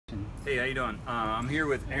Hey, how you doing? I'm here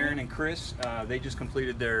with Erin and Chris. They just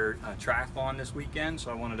completed their triathlon this weekend, so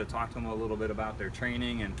I wanted to talk to them a little bit about their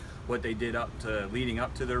training and what they did leading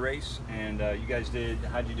up to their race. And you guys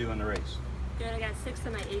how'd you do in the race? Good, I got 6th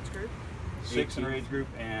in my age group. 6th in their age group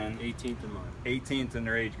and 18th in mine. 18th in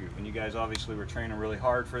their age group. And you guys obviously were training really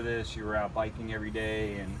hard for this. You were out biking every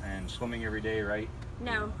day and swimming every day, right?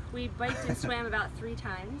 No, we biked and swam about 3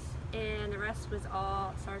 times, and the rest was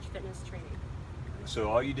all Sarge Fitness training.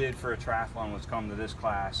 So all you did for a triathlon was come to this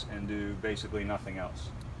class and do basically nothing else.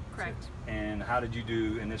 Correct. And how did you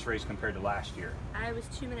do in this race compared to last year? I was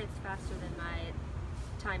 2 minutes faster than my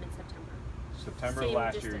time in September. September Same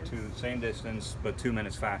last distance. year, same distance, but 2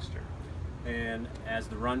 minutes faster. And as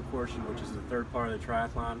the run portion, which is the third part of the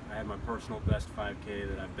triathlon, I had my personal best 5K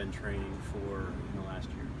that I've been training for in the last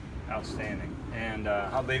year. Outstanding. And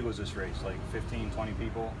how big was this race? Like 15, 20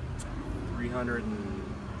 people?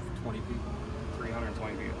 320 people.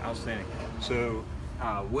 320 people. Outstanding. So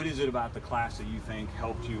what is it about the class that you think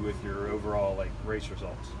helped you with your overall race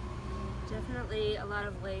results? Definitely a lot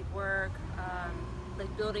of leg work,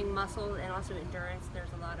 like building muscle and also endurance. There's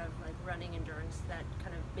a lot of running endurance that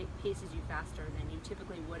kind of paces you faster than you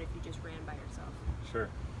typically would if you just ran by yourself. Sure.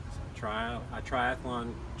 A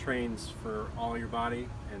triathlon trains for all your body,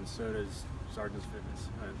 and so does Sergeant's Fitness.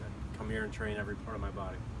 I come here and train every part of my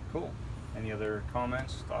body. Cool. Any other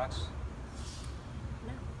comments, thoughts?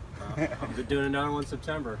 No. I'm doing another one in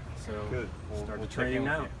September, so Good. we'll start we'll the check in training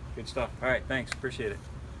with now. you. Good stuff. All right, thanks. Appreciate it.